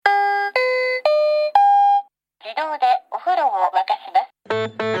動でお風呂を沸かします。お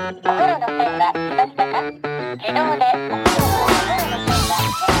風呂の線は来ましたか？自動でお風呂をお風呂の線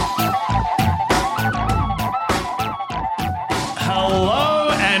は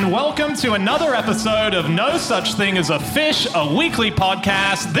Hello and welcome to another episode of No Such Thing as a Fish, a weekly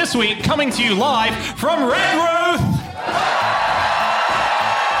podcast. This week coming to you live from Redruth.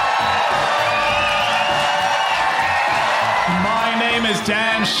 My name is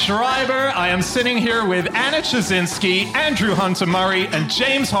Dan Schreiber. I am sitting here with Anna Chazinski, Andrew Hunter-Murray, and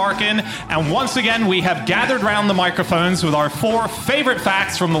James Harkin. And once again, we have gathered round the microphones with our 4 favorite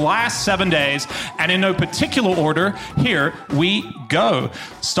facts from the last 7 days. And in no particular order, here we go.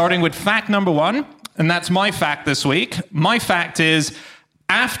 Starting with fact number 1, and that's my fact this week. My fact is,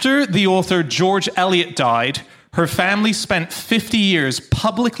 after the author George Eliot died, her family spent 50 years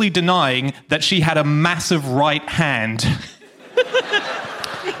publicly denying that she had a massive right hand.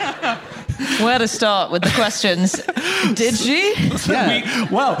 Where to start with the questions? Did she?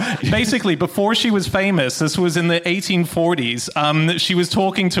 Well, basically, before she was famous, this was in the 1840s, she was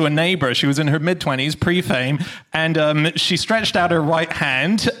talking to a neighbor. She was in her mid-20s, pre-fame, and she stretched out her right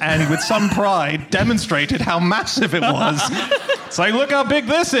hand and with some pride demonstrated how massive it was. It's like, look how big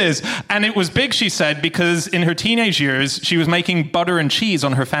this is. And it was big, she said, because in her teenage years, she was making butter and cheese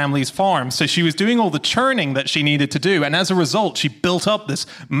on her family's farm. So she was doing all the churning that she needed to do. And as a result, she built up this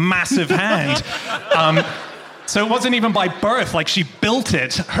massive hand. So it wasn't even by birth, like she built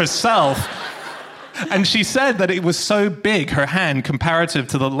it herself. And she said that it was so big, her hand, comparative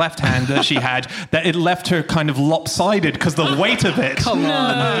to the left hand that she had, that it left her kind of lopsided because the weight of it. Come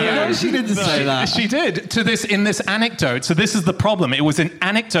on. No, she didn't say that. She did. In this anecdote. So this is the problem. It was an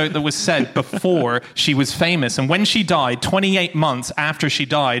anecdote that was said before she was famous. And when she died, 28 months after she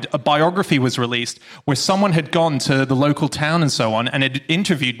died, a biography was released where someone had gone to the local town and so on and had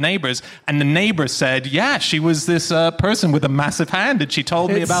interviewed neighbors. And the neighbor said, yeah, she was this person with a massive hand. And she told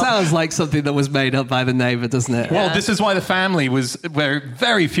me about... It sounds like something that was made up by the neighbor, doesn't it? Well, this is why the family were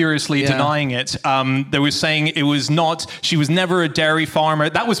very furiously denying it. They were saying it was not, she was never a dairy farmer.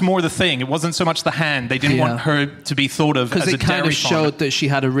 That was more the thing. It wasn't so much the hand. They didn't want her to be thought of as a dairy farmer. Because it kind of showed that she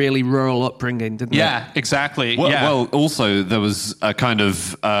had a really rural upbringing, didn't it? Yeah, exactly. Well, also, there was a kind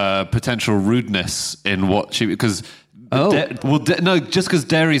of potential rudeness in what she... Because just because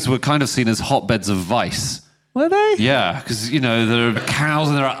dairies were kind of seen as hotbeds of vice. Were they? Yeah, because, there are cows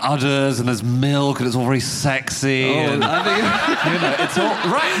and there are udders and there's milk and it's all very sexy. And, it's all...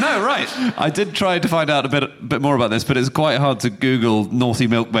 Right. I did try to find out a bit more about this, but it's quite hard to Google naughty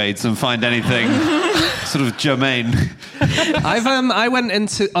milkmaids and find anything sort of germane. I went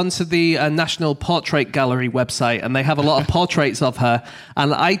onto the National Portrait Gallery website and they have a lot of portraits of her,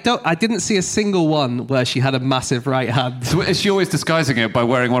 and I didn't see a single one where she had a massive right hand. So is she always disguising it by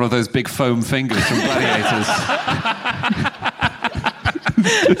wearing one of those big foam fingers from Gladiators?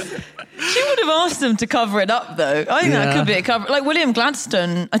 She would have asked them to cover it up, though. I think that could be a cover. Like William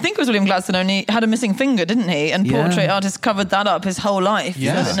Gladstone, I think it was William Gladstone, only had a missing finger, didn't he? And portrait artists covered that up his whole life.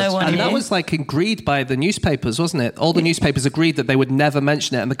 Yeah. So that no one knew. That was agreed by the newspapers, wasn't it? All the newspapers agreed that they would never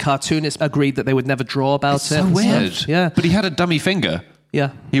mention it, and the cartoonists agreed that they would never draw about it. So weird. Yeah. But he had a dummy finger.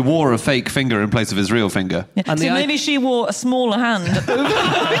 Yeah. He wore a fake finger in place of his real finger. Yeah. And so maybe she wore a smaller hand.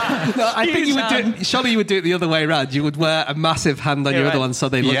 I think you would do. Surely you would do it the other way around. You would wear a massive hand on your other one, so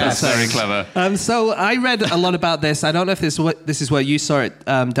they look the same. Very clever. So I read a lot about this. I don't know if this is where you saw it,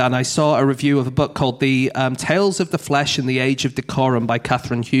 Dan. I saw a review of a book called "The Tales of the Flesh in the Age of Decorum" by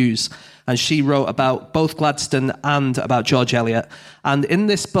Catherine Hughes. And she wrote about both Gladstone and about George Eliot. And in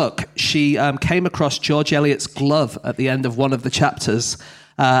this book, she came across George Eliot's glove at the end of one of the chapters.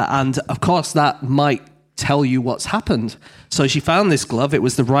 And, of course, that might tell you what's happened. So she found this glove. It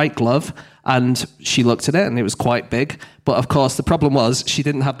was the right glove. And she looked at it, and it was quite big. But, of course, the problem was she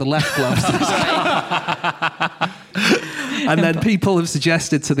didn't have the left glove. And then people have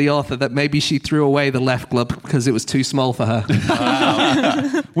suggested to the author that maybe she threw away the left glove because it was too small for her.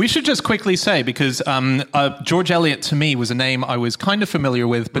 Wow. We should just quickly say, because George Eliot to me was a name I was kind of familiar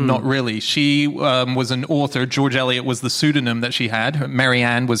with, but not really. She was an author. George Eliot was the pseudonym that she had.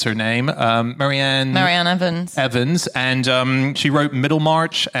 Marianne was her name. Marianne Evans. And she wrote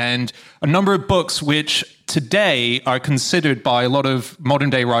Middlemarch and a number of books which today are considered by a lot of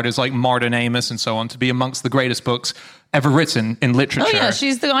modern day writers like Martin Amis and so on to be amongst the greatest books ever written in literature. Oh yeah,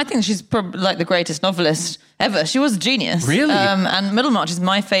 I think she's probably like the greatest novelist ever. She was a genius. Really? And Middlemarch is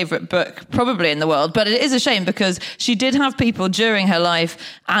my favourite book probably in the world, but it is a shame because she did have people during her life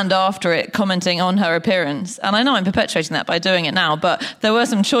and after it commenting on her appearance. And I know I'm perpetuating that by doing it now, but there were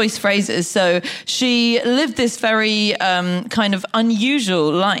some choice phrases. So she lived this very kind of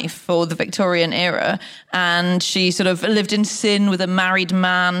unusual life for the Victorian era, and she sort of lived in sin with a married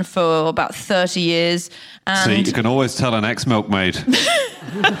man for about 30 years. And So you can always tell an ex-milkmaid.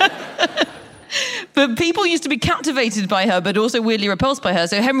 But people used to be captivated by her, but also weirdly repulsed by her.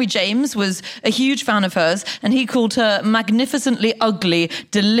 So Henry James was a huge fan of hers, and he called her magnificently ugly,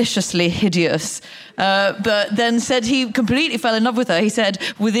 deliciously hideous. But then said he completely fell in love with her. He said,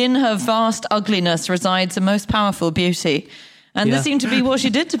 within her vast ugliness resides a most powerful beauty. And this seemed to be what she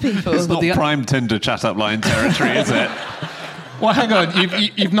did to people. It's not prime Tinder chat-up line territory, is it? Well, hang on.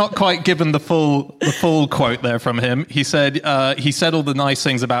 You've not quite given the full quote there from him. He said all the nice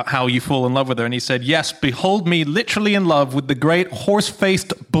things about how you fall in love with her, and he said, "Yes, behold me literally in love with the great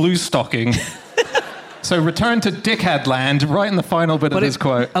horse-faced blue stocking." So return to dickhead land right in the final bit of his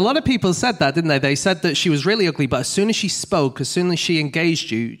quote. A lot of people said that, didn't they? They said that she was really ugly, but as soon as she spoke, as soon as she engaged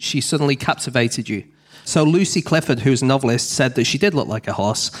you, she suddenly captivated you. So Lucy Clifford, who's a novelist, said that she did look like a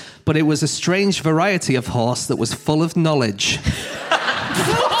horse, but it was a strange variety of horse that was full of knowledge.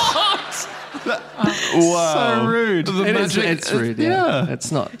 So rude. It's rude, yeah.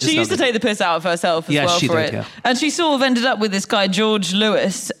 It's not. She used to take the piss out of herself as well for it. Yeah. And she sort of ended up with this guy, George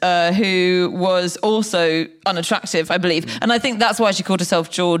Lewis, who was also unattractive, I believe. And I think that's why she called herself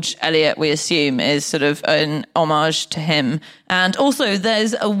George Eliot, we assume, is sort of an homage to him. And also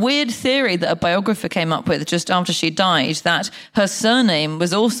there's a weird theory that a biographer came up with just after she died, that her surname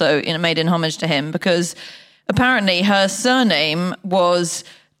was also made in homage to him, because apparently her surname was...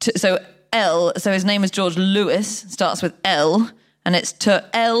 L, so his name is George Lewis, starts with L, and it's to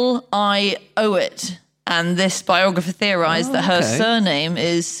L-I-O it. And this biographer theorised that her surname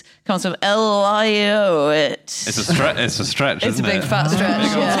comes from L-I-O it. It's a stretch, It's isn't a big it? fat stretch,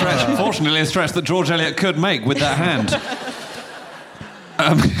 yeah. Stretch. Fortunately, a stretch that George Eliot could make with that hand.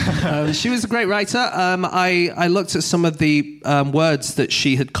 She was a great writer. I looked at some of the words that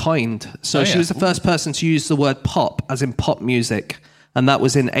she had coined. So she was the first person to use the word pop, as in pop music. And that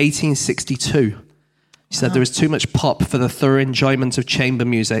was in 1862. She said there was too much pop for the thorough enjoyment of chamber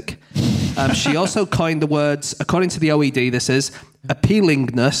music. She also coined the words, according to the OED, this is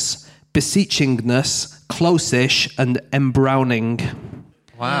appealingness, beseechingness, close-ish, and embrowning.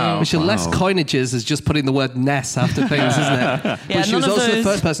 Wow. Which are less coinages as just putting the word ness after things, isn't it? Yeah, but she was also the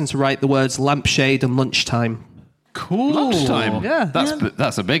first person to write the words lampshade and lunchtime. Cool. Lunchtime. Yeah.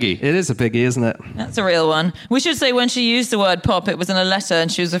 That's a biggie. It is a biggie, isn't it? That's a real one. We should say when she used the word pop, it was in a letter, and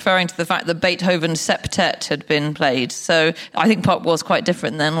she was referring to the fact that Beethoven's septet had been played. So I think pop was quite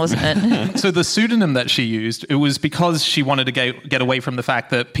different then, wasn't it? So the pseudonym that she used, it was because she wanted to get away from the fact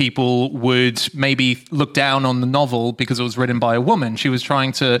that people would maybe look down on the novel because it was written by a woman. She was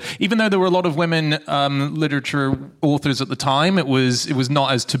trying to, even though there were a lot of women literature authors at the time, it was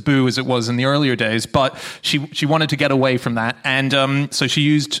not as taboo as it was in the earlier days, but she wanted to get away from that. And so she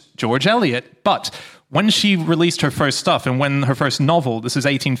used George Eliot. But when she released her first stuff, and when her first novel, this is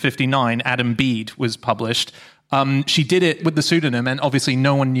 1859, Adam Bede, was published, she did it with the pseudonym, and obviously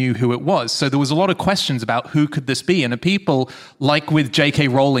no one knew who it was. So there was a lot of questions about who could this be. And the people, like with J.K.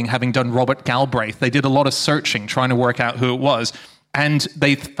 Rowling having done Robert Galbraith, they did a lot of searching, trying to work out who it was. And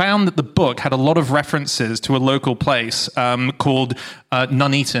they found that the book had a lot of references to a local place called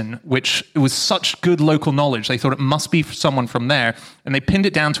Nuneaton, which was such good local knowledge. They thought it must be someone from there. And they pinned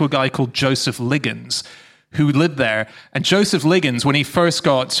it down to a guy called Joseph Liggins, who lived there. And Joseph Liggins, when he first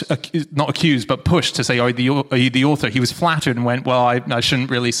got, not accused, but pushed to say, are you the author? He was flattered and went, well, I shouldn't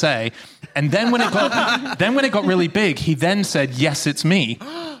really say. And then when it got really big, he then said, yes, it's me.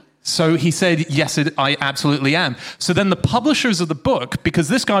 So he said, yes, I absolutely am. So then the publishers of the book, because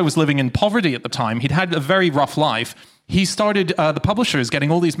this guy was living in poverty at the time, he'd had a very rough life, he started, the publishers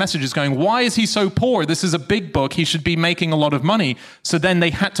getting all these messages going, why is he so poor? This is a big book. He should be making a lot of money. So then they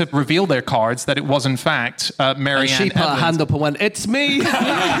had to reveal their cards that it was, in fact, Mary Ann She put her hand up and went, it's me!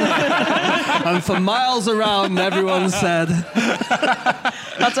 And for miles around, everyone said...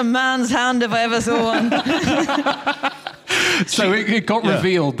 That's a man's hand if I ever saw one. So it got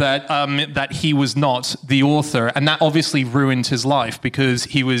revealed that he was not the author, and that obviously ruined his life because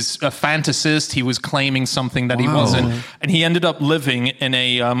he was a fantasist. He was claiming something that he wasn't, and he ended up living in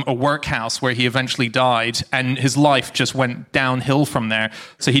a workhouse where he eventually died, and his life just went downhill from there.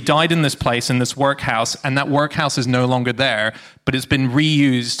 So he died in this place, in this workhouse, and that workhouse is no longer there, but it's been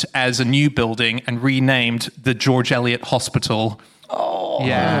reused as a new building and renamed the George Eliot Hospital.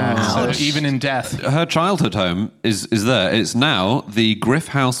 Yeah. So even in death. Her childhood home is there. It's now the Griff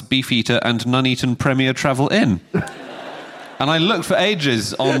House Beefeater and Nuneaton Premier Travel Inn. And I looked for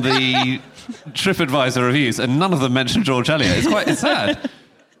ages on the TripAdvisor reviews, and none of them mentioned George Eliot. It's sad.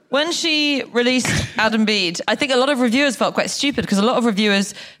 When she released Adam Bede, I think a lot of reviewers felt quite stupid because a lot of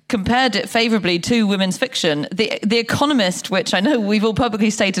reviewers compared it favourably to women's fiction. The Economist, which I know we've all publicly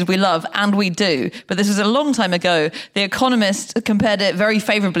stated we love, and we do, but this was a long time ago, The Economist compared it very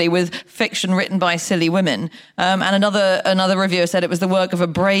favourably with fiction written by silly women. And another reviewer said it was the work of a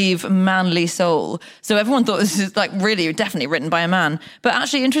brave, manly soul. So everyone thought this is like really definitely written by a man. But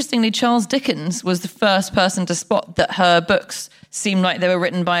actually, interestingly, Charles Dickens was the first person to spot that her books seemed like they were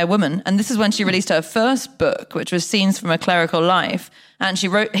written by a woman. And this is when she released her first book, which was Scenes from a Clerical Life. And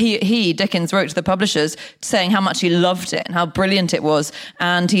Dickens wrote to the publishers saying how much he loved it and how brilliant it was.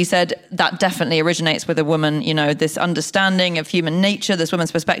 And he said that definitely originates with a woman, you know, this understanding of human nature, this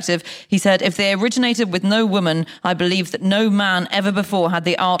woman's perspective. He said, if they originated with no woman, I believe that no man ever before had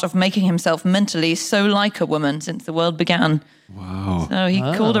the art of making himself mentally so like a woman since the world began. Wow. So he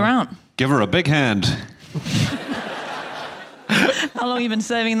called her out. Give her a big hand. How long have you been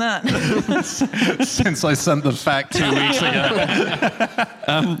saving that? Since I sent the fact 2 weeks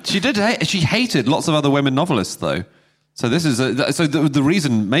ago. She hated lots of other women novelists, though. So this is the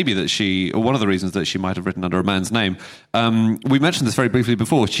reason, maybe that or one of the reasons that she might have written under a man's name. We mentioned this very briefly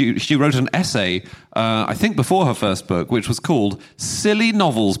before. She wrote an essay, I think before her first book, which was called "Silly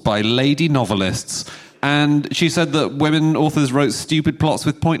Novels by Lady Novelists." And she said that women authors wrote stupid plots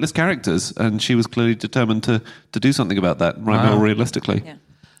with pointless characters, and she was clearly determined to do something about that, right? More realistically. Yeah.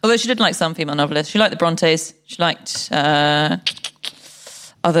 Although she did like some female novelists. She liked the Brontes. She liked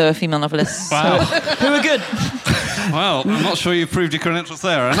other female novelists. Wow. Who were good. Well, I'm not sure you've proved your credentials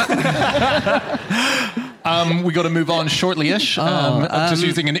there, Anna. We got to move on shortly-ish. I'm just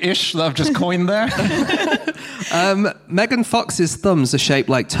using an ish that I've just coined there. Megan Fox's thumbs are shaped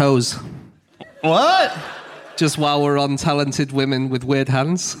like toes. What? Just while we're on talented women with weird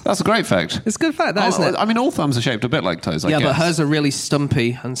hands. That's a great fact. It's a good fact, isn't it? I mean, all thumbs are shaped a bit like toes, I guess. Yeah, but hers are really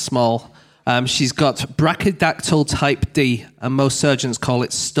stumpy and small. She's got brachydactyl type D, and most surgeons call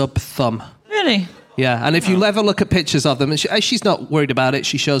it stub thumb. Really? Yeah, and if you ever look at pictures of them, and she's not worried about it,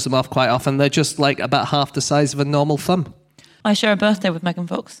 she shows them off quite often, they're just like about half the size of a normal thumb. I share a birthday with Megan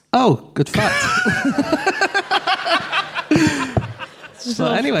Fox. Oh, good fact. So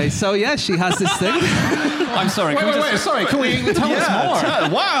anyway, yeah, she has this thing. I'm sorry. Sorry, can we tell us more?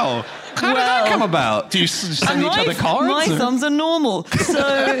 Wow. How did that come about? Do you send each other cards? My thumbs are normal.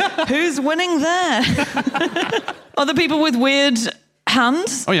 So who's winning there? Are the people with weird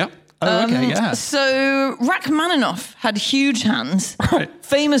hands? Oh, yeah. Oh, okay, yeah. So Rachmaninoff had huge hands. Right.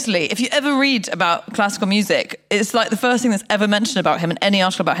 Famously, if you ever read about classical music, it's like the first thing that's ever mentioned about him in any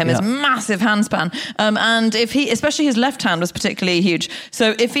article about him is massive handspan. And if especially his left hand was particularly huge.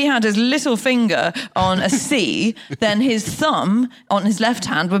 So if he had his little finger on a C, then his thumb on his left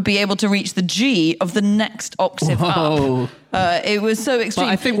hand would be able to reach the G of the next octave up. It was so extreme.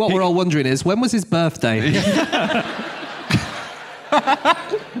 But I think what we're all wondering is, when was his birthday?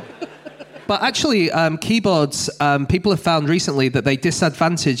 But actually, keyboards, people have found recently that they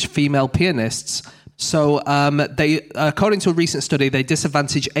disadvantage female pianists. So according to a recent study, they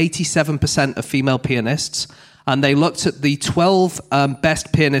disadvantage 87% of female pianists. And they looked at the 12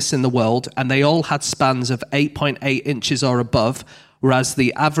 best pianists in the world, and they all had spans of 8.8 inches or above, whereas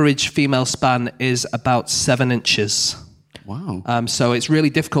the average female span is about 7 inches. Wow. So it's really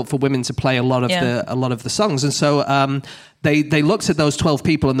difficult for women to play a lot of the songs. And so they looked at those 12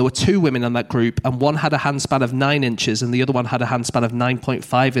 people, and there were 2 women in that group, and one had a handspan of 9 inches and the other one had a handspan of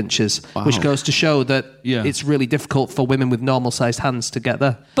 9.5 inches, which goes to show that it's really difficult for women with normal-sized hands to get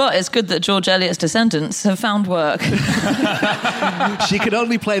there. But it's good that George Eliot's descendants have found work. She could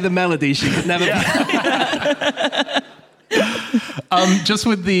only play the melody. She could never Just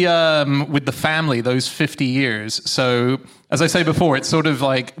with the family, those 50 years. So, as I say before, it's sort of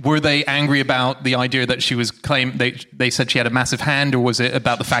like, were they angry about the idea that she was they said she had a massive hand, or was it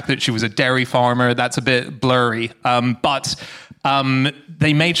about the fact that she was a dairy farmer? That's a bit blurry. But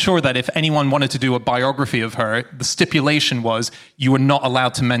they made sure that if anyone wanted to do a biography of her, the stipulation was you were not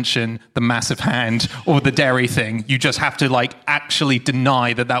allowed to mention the massive hand or the dairy thing. You just have to actually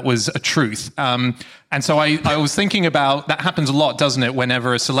deny that was a truth. And so I was thinking about, that happens a lot, doesn't it,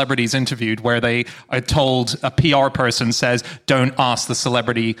 whenever a celebrity is interviewed, where they are told, a PR person says, don't ask the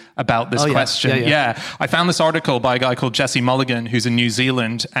celebrity about this question. Yeah. I found this article by a guy called Jesse Mulligan, who's in New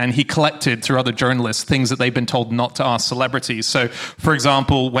Zealand, and he collected, through other journalists, things that they've been told not to ask celebrities. So, for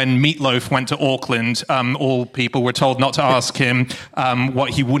example, when Meatloaf went to Auckland, all people were told not to ask him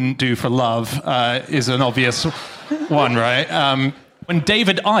what he wouldn't do for love, is an obvious one, right? When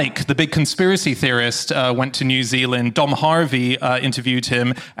David Icke, the big conspiracy theorist, went to New Zealand, Dom Harvey interviewed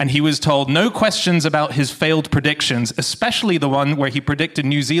him, and he was told no questions about his failed predictions, especially the one where he predicted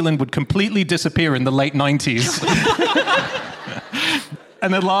New Zealand would completely disappear in the late 90s.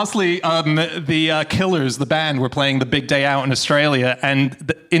 And then lastly, the Killers, the band, were playing The Big Day Out in Australia, and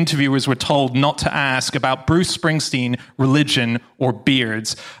the interviewers were told not to ask about Bruce Springsteen, religion, or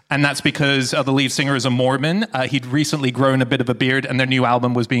beards. And that's because the lead singer is a Mormon. He'd recently grown a bit of a beard, and their new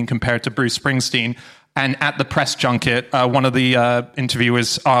album was being compared to Bruce Springsteen. And at the press junket, one of the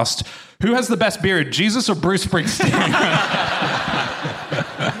interviewers asked, who has the best beard, Jesus or Bruce Springsteen?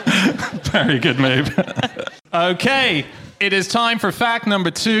 Very good move. Okay. It is time for fact number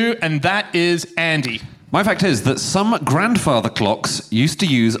 2, and that is Andy. My fact is that some grandfather clocks used to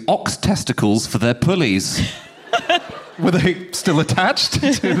use ox testicles for their pulleys. Were they still attached to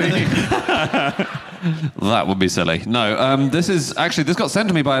the... That would be silly. No, this got sent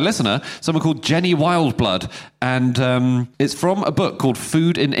to me by a listener, someone called Jenny Wildblood, and it's from a book called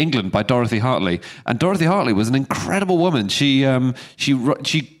Food in England by Dorothy Hartley. And Dorothy Hartley was an incredible woman. She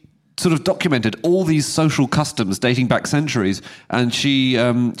sort of documented all these social customs dating back centuries, and she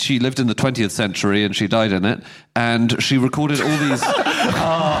lived in the 20th century and she died in it, and she recorded all these...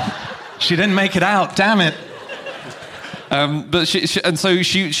 She didn't make it out, damn it. But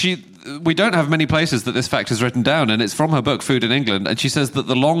she we don't have many places that this fact is written down, and it's from her book Food in England, and she says that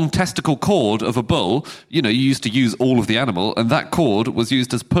the long testicle cord of a bull, you used to use all of the animal, and that cord was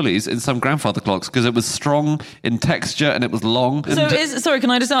used as pulleys in some grandfather clocks because it was strong in texture and it was long. So sorry,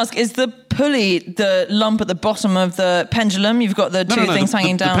 can I just ask, is the pulley the lump at the bottom of the pendulum? You've got the two things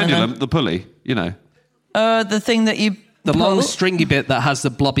hanging down. The pendulum, the pulley, the thing that you... The long stringy bit that has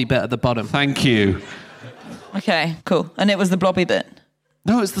the blobby bit at the bottom. Thank you. Okay, cool. And it was the blobby bit?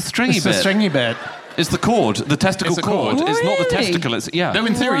 No, it's the stringy bit. It's the stringy bit. It's the cord, the testicle cord. Really? It's not the testicle. It's No,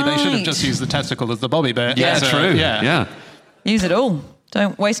 in theory, they should have just used the testicle as the bobby bit. Yeah, true. Yeah. Use it all.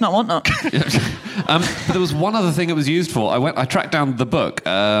 Don't waste not, want not. But there was one other thing it was used for. I tracked down the book,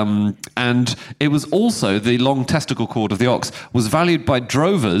 and it was also the long testicle cord of the ox was valued by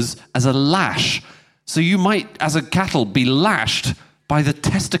drovers as a lash. So you might, as a cattle, be lashed by the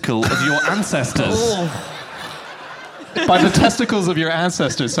testicle of your ancestors. By the testicles of your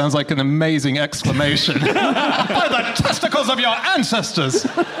ancestors sounds like an amazing exclamation. By the testicles of your ancestors!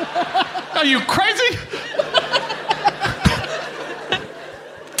 Are you crazy?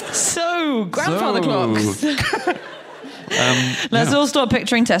 So, grandfather clocks. Let's all start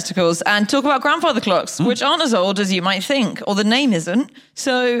picturing testicles and talk about grandfather clocks, which aren't as old as you might think, or the name isn't.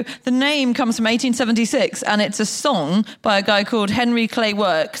 So the name comes from 1876, and it's a song by a guy called Henry Clay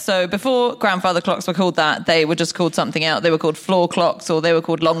Work. So before grandfather clocks were called that, they were just called something else. They were called floor clocks, or they were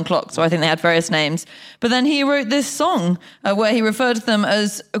called long clocks, or I think they had various names. But then he wrote this song where he referred to them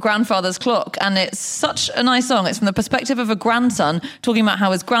as a grandfather's clock, and it's such a nice song. It's from the perspective of a grandson, talking about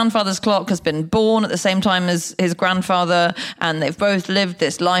how his grandfather's clock has been born at the same time as his grandfather, and they've both lived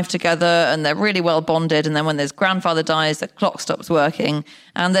this life together, and they're really well bonded. And then when his grandfather dies, the clock stops working,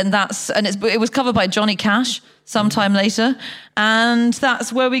 and then it was covered by Johnny Cash sometime later, and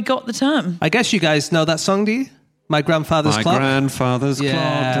that's where we got the term. I guess you guys know that song, do you? My Grandfather's Clock. My Grandfather's Clock.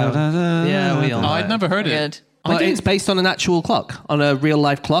 Yeah, we all know. I'd never heard it. Good. But it's based on an actual clock, on a real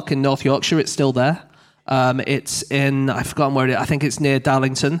life clock in North Yorkshire. It's still there. It's in, I've forgotten where it is. I think it's near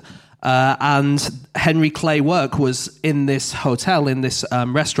Darlington. And Henry Clay Work was in this hotel, in this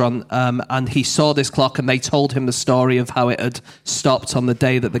restaurant, and he saw this clock, and they told him the story of how it had stopped on the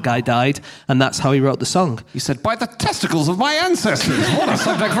day that the guy died, and that's how he wrote the song. He said, by the testicles of my ancestors. What a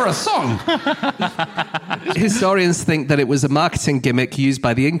subject for a song. Historians think that it was a marketing gimmick used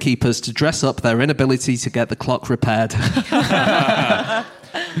by the innkeepers to dress up their inability to get the clock repaired.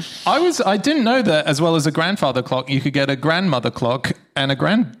 I didn't know that as well as a grandfather clock, you could get a grandmother clock and a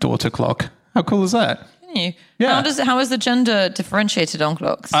granddaughter clock. How cool is that? Didn't you? Yeah. How is the gender differentiated on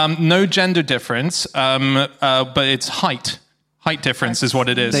clocks? No gender difference, but it's height. Height difference is what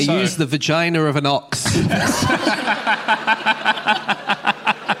it is. They use the vagina of an ox.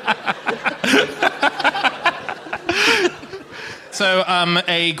 So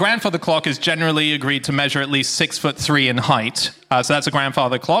a grandfather clock is generally agreed to measure at least 6'3" in height. So that's a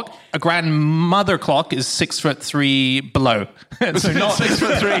grandfather clock. A grandmother clock is 6'3" below. So not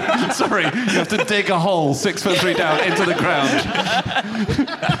 6'3". Sorry, you have to dig a hole 6'3" down into the ground.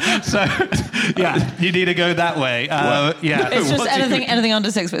 So, yeah, you need to go that way. Yeah. It's just anything under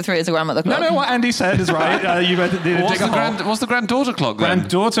 6'3" is a grandmother clock. No, what Andy said is right. You need to dig a hole. What's the granddaughter clock then?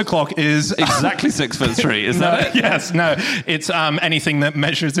 Granddaughter clock is Exactly 6'3". Is that it? Yes, no. It's anything that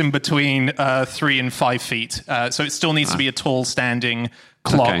measures in between 3 and 5 feet. So it still needs to be a tall standing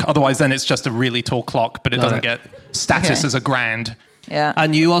clock. Okay. Otherwise, then it's just a really tall clock, but it doesn't get status as a grand. Yeah.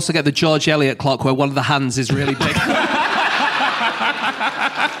 And you also get the George Eliot clock where one of the hands is really big.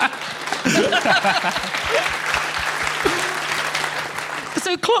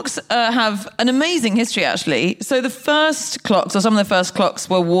 So clocks have an amazing history, actually. So the first clocks, or some of the first clocks,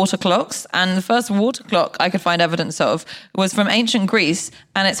 were water clocks. And the first water clock I could find evidence of was from ancient Greece.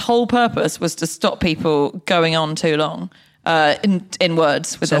 And its whole purpose was to stop people going on too long in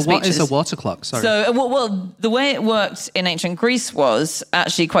words with their So what speeches. is a water clock? Sorry. So, well, the way it worked in ancient Greece was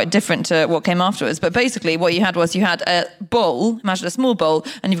actually quite different to what came afterwards. But basically, what you had was you had a bowl, imagine a small bowl,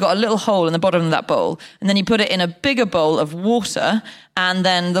 and you've got a little hole in the bottom of that bowl. And then you put it in a bigger bowl of water, and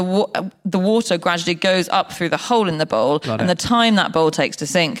then the water gradually goes up through the hole in the bowl. And the time that bowl takes to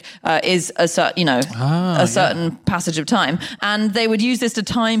sink is a certain passage of time. And they would use this to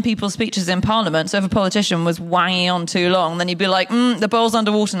time people's speeches in Parliament. So if a politician was wanging on too long, then you'd be like, the bowl's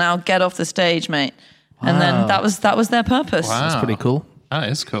underwater now, get off the stage, mate. And then that was their purpose. Wow. That's pretty cool. That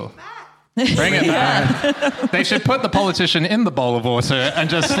is cool. Bring it back. They should put the politician in the bowl of water and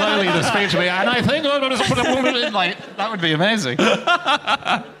just slowly the speech will be, and I think I'm going to put a woman in. Like, that would be amazing.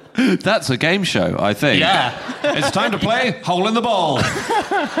 That's a game show, I think. Yeah. It's time to play Hole in the Ball.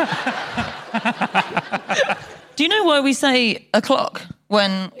 Do you know why we say o'clock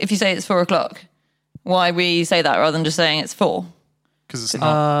if you say it's 4 o'clock? Why we say that rather than just saying it's 4? Because it's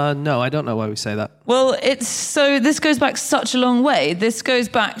not. No, I don't know why we say that. Well, this goes back such a long way. This goes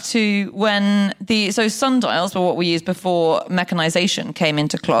back to when sundials were what we used before mechanization came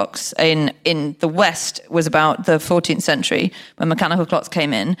into clocks. In the West was about the 14th century when mechanical clocks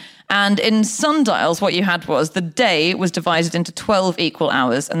came in. And in sundials, what you had was the day was divided into 12 equal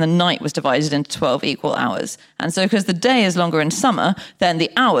hours and the night was divided into 12 equal hours. And so because the day is longer in summer, then the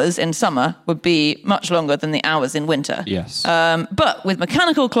hours in summer would be much longer than the hours in winter. Yes. But with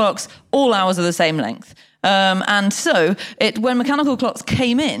mechanical clocks, all hours are the same length. And so when mechanical clocks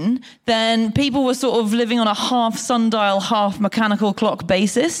came in, then people were sort of living on a half sundial, half mechanical clock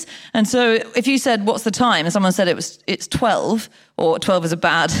basis. And so if you said, what's the time? And someone said it's 12, or 12 is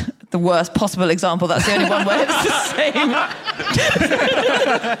the worst possible example. That's the only one where it's the same.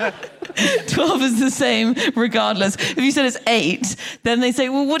 12 is the same regardless. If you said it's 8, then they say,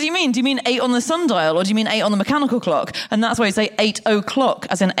 well, what do you mean? Do you mean 8 on the sundial or do you mean 8 on the mechanical clock? And that's why you say 8 o'clock,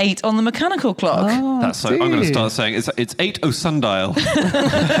 as in 8 on the mechanical clock. That's so. I'm going to start saying it's 8 sundial.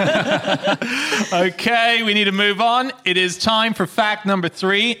 Okay, we need to move on. It is time for fact number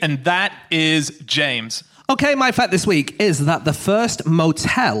 3, and that is James. Okay, my fact this week is that the first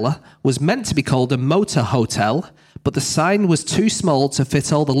motel was meant to be called a motor hotel, but the sign was too small to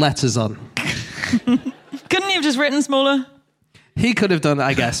fit all the letters on. Couldn't you have just written smaller? He could have done,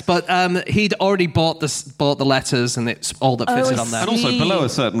 I guess, but he'd already bought the letters, and it's all that fitted on there. And also, below a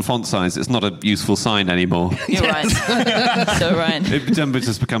certain font size, it's not a useful sign anymore. You're right. So right. It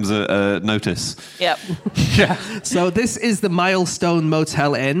just becomes a notice. Yep. Yeah. So this is the Milestone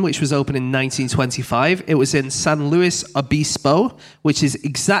Motel Inn, which was opened in 1925. It was in San Luis Obispo, which is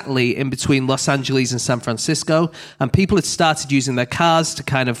exactly in between Los Angeles and San Francisco. And people had started using their cars to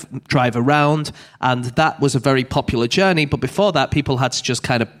kind of drive around, and that was a very popular journey. But before that, people had to just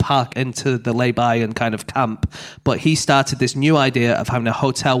kind of park into the lay-by and kind of camp. But he started this new idea of having a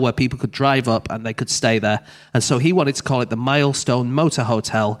hotel where people could drive up and they could stay there. And so he wanted to call it the Milestone Motor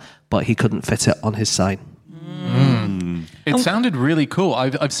Hotel, but he couldn't fit it on his sign. It sounded really cool.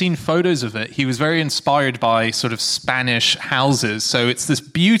 I've seen photos of it. He was very inspired by sort of Spanish houses. So it's this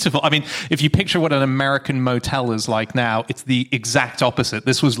beautiful... I mean, if you picture what an American motel is like now, it's the exact opposite.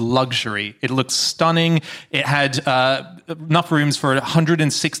 This was luxury. It looked stunning. It had enough rooms for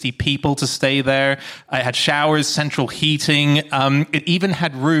 160 people to stay there. It had showers, central heating. It even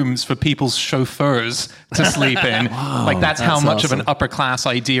had rooms for people's chauffeurs to sleep in. Wow, like, that's how much awesome. of an upper-class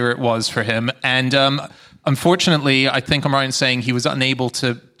idea it was for him. And... unfortunately, I think I'm right in saying he was unable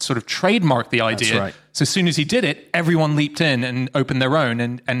to sort of trademark the idea. That's right. So as soon as he did it, everyone leaped in and opened their own,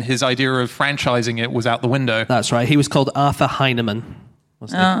 and his idea of franchising it was out the window. That's right. He was called Arthur Heinemann.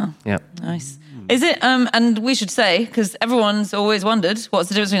 Oh, Yeah. nice. Is it? And we should say, because everyone's always wondered, what's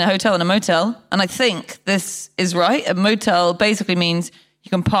the difference between a hotel and a motel? And I think this is right. A motel basically means you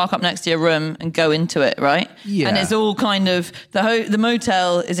can park up next to your room and go into it, right? Yeah. And it's all kind of, the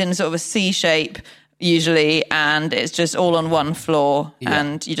motel is in sort of a C shape, usually, and it's just all on one floor,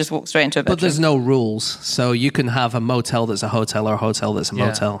 and you just walk straight into a bedroom. But there's no rules, so you can have a motel that's a hotel or a hotel that's a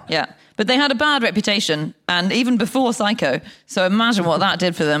motel. Yeah, but they had a bad reputation, and even before Psycho. So imagine what that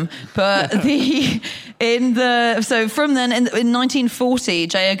did for them. But from then in 1940,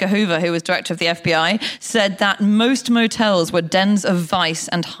 J. Edgar Hoover, who was director of the FBI, said that most motels were dens of vice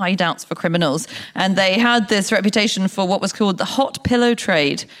and hideouts for criminals, and they had this reputation for what was called the hot pillow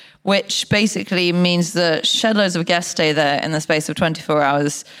trade, which basically means that shed loads of guests stay there in the space of 24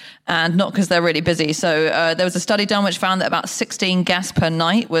 hours, and not because they're really busy. So there was a study done which found that about 16 guests per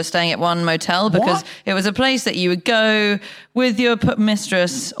night were staying at one motel because it was a place that you would go with your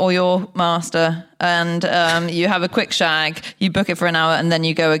mistress or your master, and you have a quick shag, you book it for an hour, and then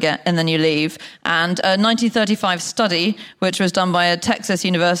you go again, and then you leave. And a 1935 study, which was done by a Texas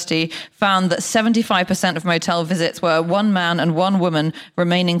university, found that 75% of motel visits were one man and one woman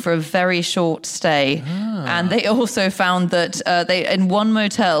remaining for a very short stay. And they also found that in one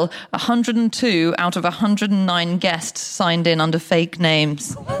motel, 102 out of 109 guests signed in under fake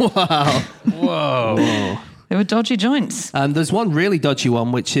names. Wow. Whoa. They were dodgy joints. And there's one really dodgy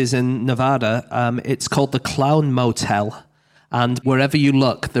one, which is in Nevada. It's called the Clown Motel. And wherever you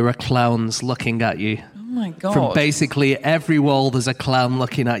look, there are clowns looking at you. Oh my God. From basically every wall, there's a clown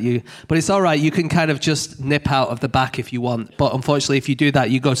looking at you. But it's all right. You can kind of just nip out of the back if you want. But unfortunately, if you do that,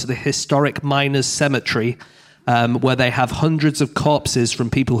 you go to the historic Miners Cemetery, where they have hundreds of corpses from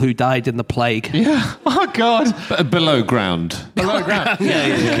people who died in the plague. Yeah. Oh, God. Below ground. Below ground.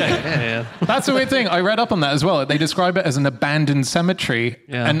 Yeah. That's a weird thing. I read up on that as well. They describe it as an abandoned cemetery.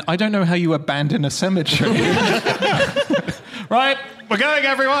 Yeah. And I don't know how you abandon a cemetery. Right, we're going,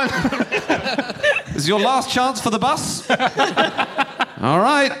 everyone. Is your last chance for the bus? All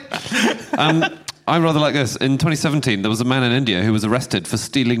right. I rather like this. In 2017, there was a man in India who was arrested for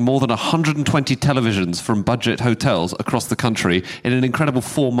stealing more than 120 televisions from budget hotels across the country in an incredible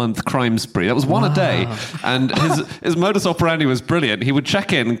 4-month crime spree. That was one a day. And his modus operandi was brilliant. He would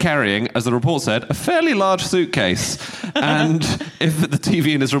check in carrying, as the report said, a fairly large suitcase. And if the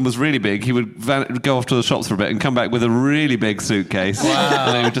TV in his room was really big, he would go off to the shops for a bit and come back with a really big suitcase. Wow.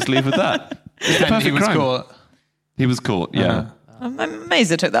 And he would just leave with that. And he was caught. He was caught, yeah. I'm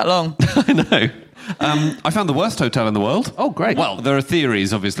amazed it took that long. I know. I found the worst hotel in the world. Oh, great. Well, there are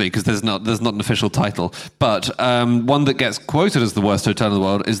theories, obviously, because there's not an official title. But one that gets quoted as the worst hotel in the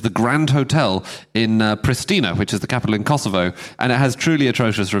world is the Grand Hotel in Pristina, which is the capital in Kosovo. And it has truly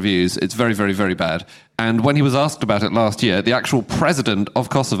atrocious reviews. It's very, very, very bad. And when he was asked about it last year, the actual president of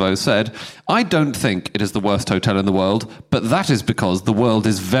Kosovo said, "I don't think it is the worst hotel in the world, but that is because the world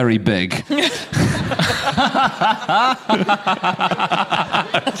is very big." Just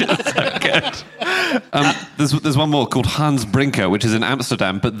so good. There's one more called Hans Brinker, which is in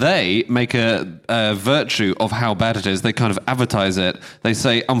Amsterdam, but they make a virtue of how bad it is. They kind of advertise it. They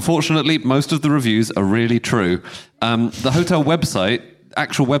say, unfortunately, most of the reviews are really true. The hotel website,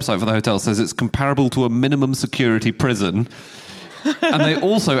 actual website for the hotel, says it's comparable to a minimum security prison. And they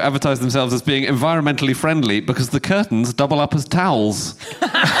also advertise themselves as being environmentally friendly because the curtains double up as towels.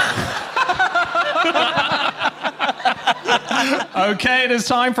 Okay, it is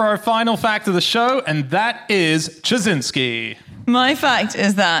time for our final fact of the show, and that is Chazinski. My fact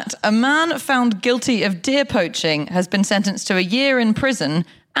is that a man found guilty of deer poaching has been sentenced to a year in prison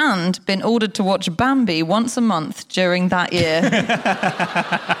and been ordered to watch Bambi once a month during that year.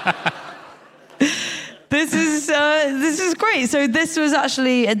 This is great. So this was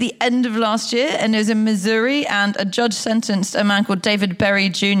actually at the end of last year, and it was in Missouri, and a judge sentenced a man called David Berry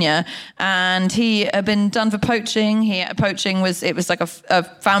Jr., and he had been done for poaching. Poaching was like a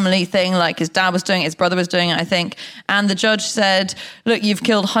family thing, like his dad was doing it, his brother was doing it, I think. And the judge said, "Look, you've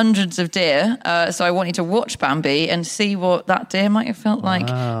killed hundreds of deer, so I want you to watch Bambi and see what that deer might have felt like."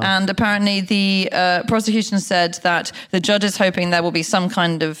 Wow. And apparently the prosecution said that the judge is hoping there will be some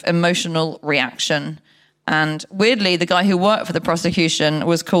kind of emotional reaction. And weirdly, the guy who worked for the prosecution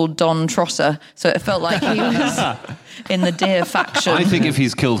was called Don Trosser, so it felt like he was in the deer faction. I think if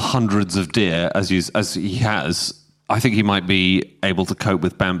he's killed hundreds of deer, as he has, I think he might be able to cope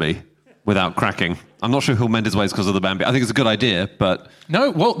with Bambi without cracking. I'm not sure he'll mend his ways because of the Bambi. I think it's a good idea, but... No,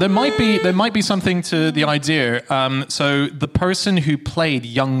 well, there might be something to the idea. So the person who played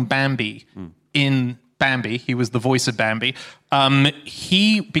young Bambi in Bambi. He was the voice of Bambi.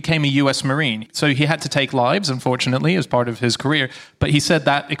 He became a US Marine. So he had to take lives, unfortunately, as part of his career. But he said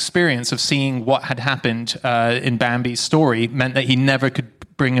that experience of seeing what had happened in Bambi's story meant that he never could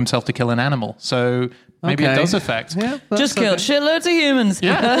bring himself to kill an animal. So maybe it does affect. Yeah, Just killed shitloads of humans.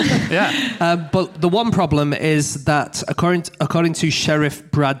 Yeah. But the one problem is that according to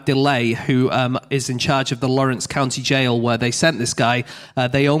Sheriff Brad DeLay, who is in charge of the Lawrence County Jail where they sent this guy,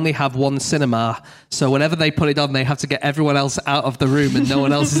 they only have one cinema. So whenever they put it on, they have to get everyone else out of the room and no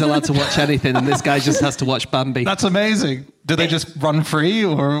one else is allowed to watch anything. And this guy just has to watch Bambi. That's amazing. Do they just run free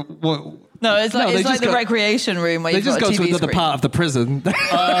or what? No, it's like, they it's like just the go- recreation room where They you've just got go a to TV another screen. part of the prison.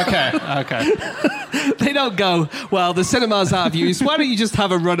 Okay. They don't go, well, the cinema's out of use. Why don't you just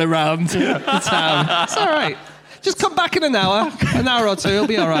have a run around the town? It's all right. Just come back in an hour or two. It'll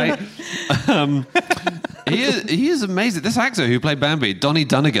be all right. He is amazing. This actor who played Bambi, Donnie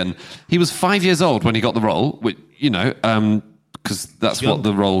Dunnigan, he was 5 years old when he got the role, which, because that's what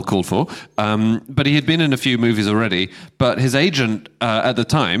the role called for. But he had been in a few movies already. But his agent at the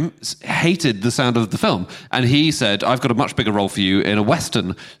time hated the sound of the film. And he said, I've got a much bigger role for you in a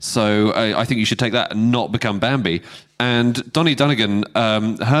Western. So I think you should take that and not become Bambi. And Donnie Dunnigan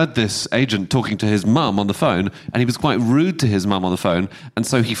heard this agent talking to his mum on the phone. And he was quite rude to his mum on the phone. And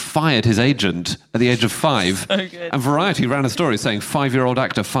so he fired his agent at the age of 5. So good. And Variety ran a story saying 5-year-old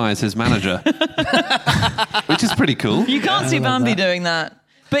actor fires his manager. Which is pretty cool. You can't see Bambi doing that.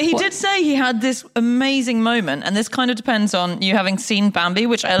 But he did say he had this amazing moment, and this kind of depends on you having seen Bambi,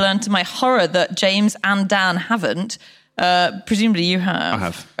 which I learned to my horror that James and Dan haven't. Presumably you have. I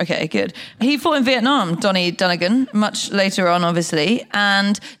have. Okay, good. He fought in Vietnam, Donnie Dunnigan, much later on, obviously.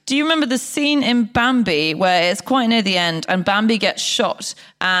 And do you remember the scene in Bambi where it's quite near the end and Bambi gets shot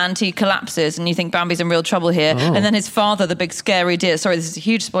and he collapses and you think Bambi's in real trouble here. Oh. And then his father, the big scary deer, sorry, this is a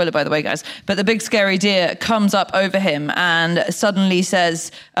huge spoiler, by the way, guys, but the big scary deer comes up over him and suddenly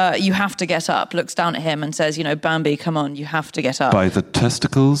says, you have to get up, looks down at him and says, Bambi, come on, you have to get up. By the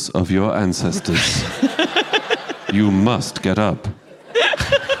testicles of your ancestors, you must get up.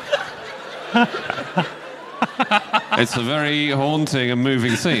 It's a very haunting and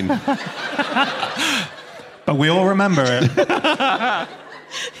moving scene. But we all remember it.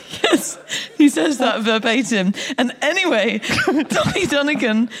 Yes, he says that verbatim. And anyway, Donnie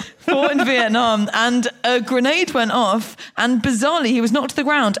Dunnigan fought in Vietnam and a grenade went off and bizarrely he was knocked to the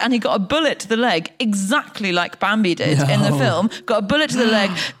ground and he got a bullet to the leg exactly like Bambi did in the film. Got a bullet to the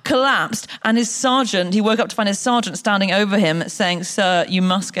leg, collapsed, and his sergeant, he woke up to find his sergeant standing over him saying, "Sir, you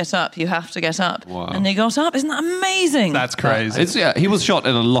must get up, you have to get up." Wow. And he got up. Isn't that amazing? That's crazy. He was shot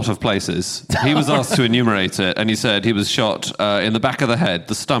in a lot of places. He was asked to enumerate it, and he said he was shot in the back of the head,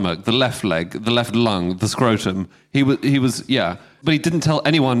 the stomach, the left leg, the left lung, the scrotum. He was, but he didn't tell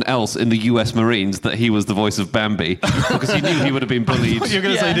anyone else in the US Marines that he was the voice of Bambi because he knew he would have been bullied. You're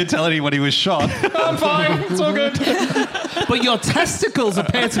going to say he didn't tell anyone he was shot. I'm fine. It's all good. But your testicles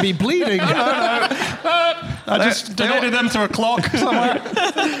appear to be bleeding. I just donated them to a clock somewhere.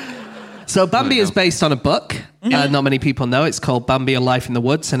 So Bambi is based on a book. Not many people know. It's called Bambi: A Life in the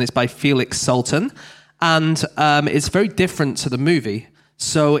Woods, and it's by Felix Salten. And it's very different to the movie.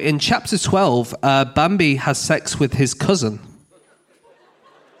 So in chapter 12, Bambi has sex with his cousin.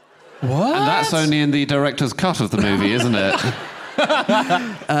 What? And that's only in the director's cut of the movie, isn't it?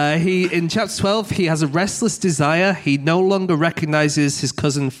 In chapter 12, he has a restless desire. He no longer recognizes his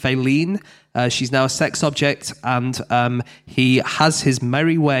cousin Feline. She's now a sex object, and he has his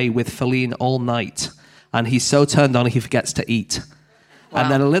merry way with Feline all night. And he's so turned on, he forgets to eat. Wow.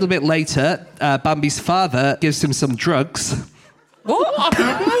 And then a little bit later, Bambi's father gives him some drugs. What?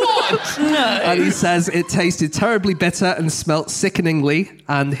 No. And he says it tasted terribly bitter and smelt sickeningly.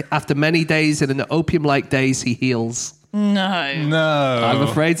 And after many days, in an opium-like daze, he heals. No. I'm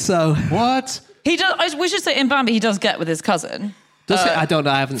afraid so. What? He does. We should say in Bambi, he does get with his cousin. Does it? I don't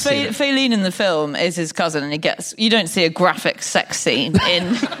know. I haven't seen it. Feline in the film is his cousin, and you don't see a graphic sex scene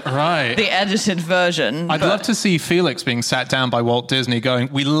in Right. the edited version. I'd love to see Felix being sat down by Walt Disney going,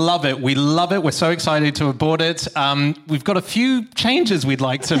 we love it, we're so excited to abort it. We've got a few changes we'd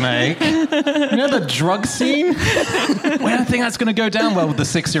like to make. The drug scene? We don't think that's going to go down well with the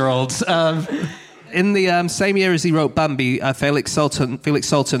 6-year-olds. In the same year as he wrote Bambi, Felix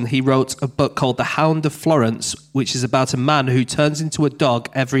Salten, he wrote a book called The Hound of Florence, which is about a man who turns into a dog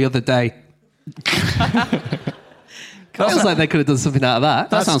every other day. Feels like they could have done something out of that.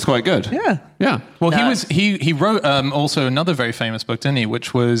 That sounds quite good. Yeah. Well, he wrote also another very famous book, didn't he?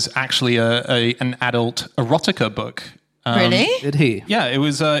 Which was actually an adult erotica book. Really? Did he? Yeah, it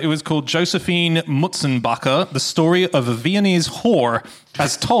was called Josephine Mutzenbacher, The Story of a Viennese Whore,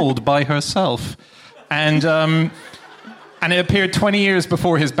 as told by herself. And it appeared 20 years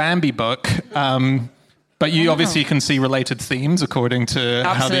before his Bambi book. But you obviously can see related themes according to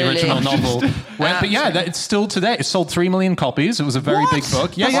how the original novel went. But yeah, it's still today. It sold 3 million copies. It was a very big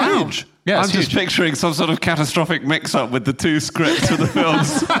book. Yeah, That's yeah. huge. Yeah, I'm it's just huge. picturing some sort of catastrophic mix-up with the two scripts of the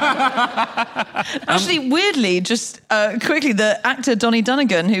films. Actually, weirdly, just quickly, the actor Donnie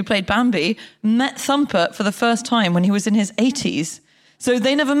Donegan, who played Bambi, met Thumper for the first time when he was in his 80s. So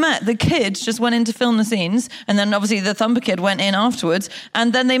they never met. The kid just went in to film the scenes, and then obviously the Thumper kid went in afterwards,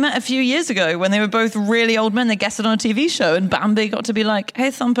 and then they met a few years ago when they were both really old men. They guested on a TV show, and Bambi got to be like,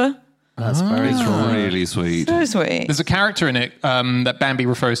 "Hey, Thumper." That's very cool. Really sweet. So sweet. There's a character in it that Bambi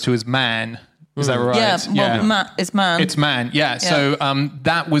refers to as Man. Is that right? Yeah, well, it's Man. It's Man, yeah. So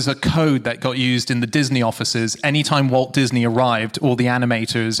that was a code that got used in the Disney offices. Anytime Walt Disney arrived, all the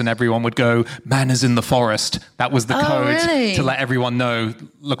animators and everyone would go, "Man is in the forest." That was the code really? to let everyone know,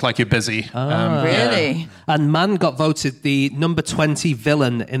 look like you're busy. Really? And Man got voted the number 20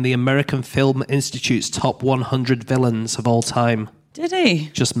 villain in the American Film Institute's top 100 villains of all time. Did he?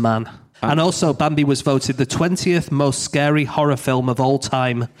 Just Man. And also, Bambi was voted the 20th most scary horror film of all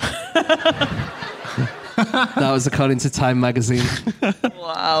time. That was according to Time magazine.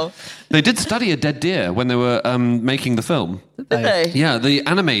 Wow. They did study a dead deer when they were making the film. Did they? Yeah, the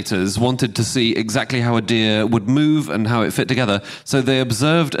animators wanted to see exactly how a deer would move and how it fit together. So they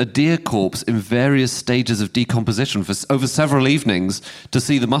observed a deer corpse in various stages of decomposition for over several evenings to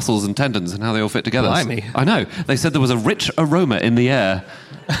see the muscles and tendons and how they all fit together. Blimey. I know. They said there was a rich aroma in the air.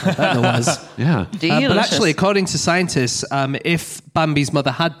 I bet there was. Yeah. But actually, according to scientists, if Bambi's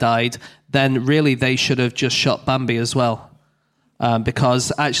mother had died, then really they should have just shot Bambi as well.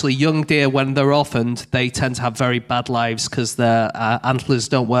 Because actually young deer, when they're orphaned, they tend to have very bad lives because their antlers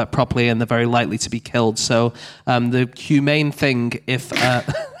don't work properly and they're very likely to be killed. So the humane thing, if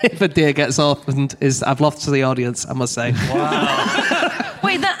if a deer gets orphaned, is... I've lost to the audience, I must say. Wow.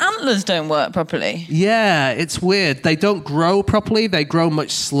 Wait, their antlers don't work properly? Yeah, it's weird. They don't grow properly. They grow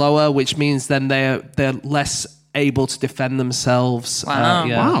much slower, which means then they're less able to defend themselves. Wow.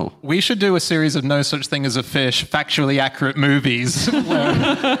 Wow. We should do a series of No Such Thing as a Fish, factually accurate movies.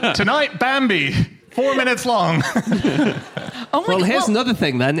 Tonight, Bambi, 4 minutes long. Oh my Well, God. here's another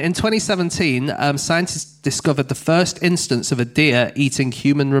thing then. In 2017, scientists discovered the first instance of a deer eating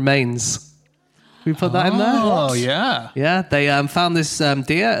human remains. We put that in there? Oh, yeah. Yeah, they found this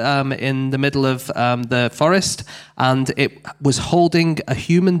deer in the middle of the forest, and it was holding a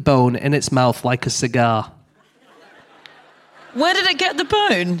human bone in its mouth like a cigar. Where did it get the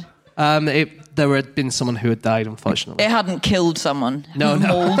bone? There had been someone who had died, unfortunately. It hadn't killed someone. No.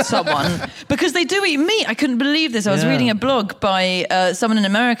 Mauled someone. Because they do eat meat. I couldn't believe this. I was reading a blog by someone in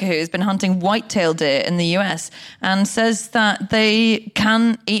America who's been hunting white-tailed deer in the US and says that they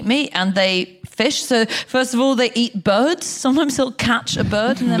can eat meat and they fish. So first of all, they eat birds. Sometimes they'll catch a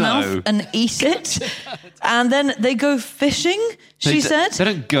bird in their mouth and eat it. And then they go fishing, she said. They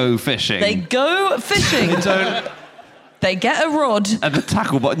don't go fishing. They go fishing. They don't... They get a rod And a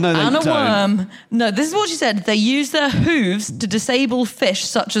tackle, but no, they and a don't. worm. No, this is what she said. They use their hooves to disable fish,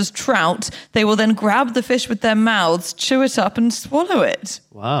 such as trout. They will then grab the fish with their mouths, chew it up, and swallow it.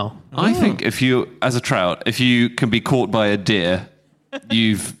 Wow. I think if you, as a trout, if you can be caught by a deer,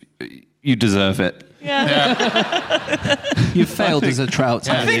 you deserve it. You failed as a trout.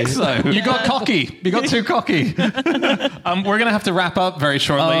 I think so. You got cocky. You got too cocky. We're going to have to wrap up very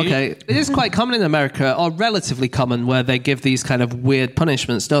shortly. Oh, okay. It is quite common in America, or relatively common, where they give these kind of weird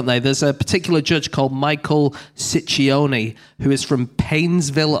punishments, don't they? There's a particular judge called Michael Ciccione, who is from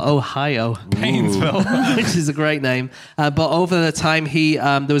Painesville, Ohio. Painesville. Which is a great name. But over the time,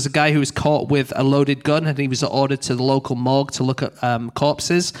 there was a guy who was caught with a loaded gun, and he was ordered to the local morgue to look at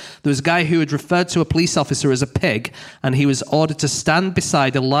corpses. There was a guy who had referred to a police officer as a pig, and he was ordered to stand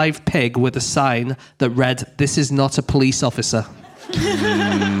beside a live pig with a sign that read, "This is not a police officer."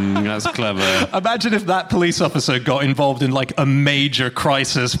 That's clever. Imagine if that police officer got involved in like a major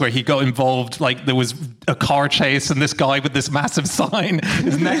crisis where he got involved, like there was a car chase and this guy with this massive sign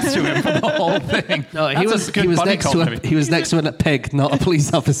is next to him for the whole thing. No, he was next to a pig, not a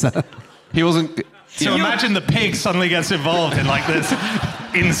police officer. He wasn't... So imagine the pig suddenly gets involved in like this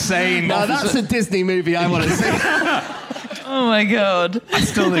insane... No, that's a Disney movie I want to see. Oh, my God. I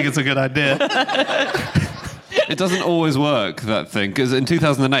still think it's a good idea. It doesn't always work, that thing, because in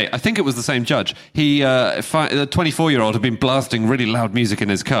 2008, I think it was the same judge. He, a 24-year-old, had been blasting really loud music in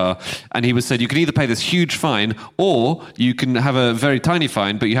his car, and he was said, you can either pay this huge fine, or you can have a very tiny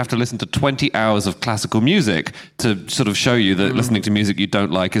fine, but you have to listen to 20 hours of classical music to sort of show you that listening to music you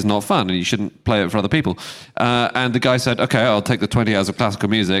don't like is not fun, and you shouldn't play it for other people. And the guy said, okay, I'll take the 20 hours of classical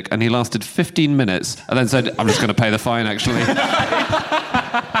music, and he lasted 15 minutes, and then said, I'm just going to pay the fine, actually.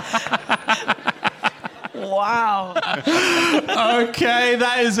 Wow. Okay,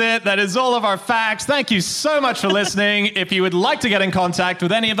 that is it. That is all of our facts. Thank you so much for listening. If you would like to get in contact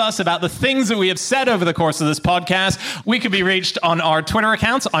with any of us about the things that we have said over the course of this podcast, we can be reached on our Twitter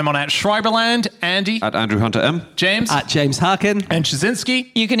accounts. I'm on @Schreiberland, Andy At Andrew Hunter M. James James Harkin. and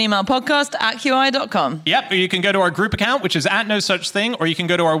Shazinski. You can email podcast@qi.com. Yep, or you can go to our group account, which is @NoSuchThing, or you can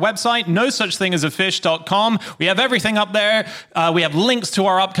go to our website, nosuchthingasafish.com. We have everything up there. We have links to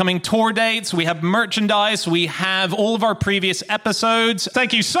our upcoming tour dates. We have merchandise. We have all of our previous episodes.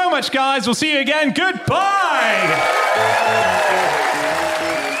 Thank you so much, guys. We'll see you again. Goodbye.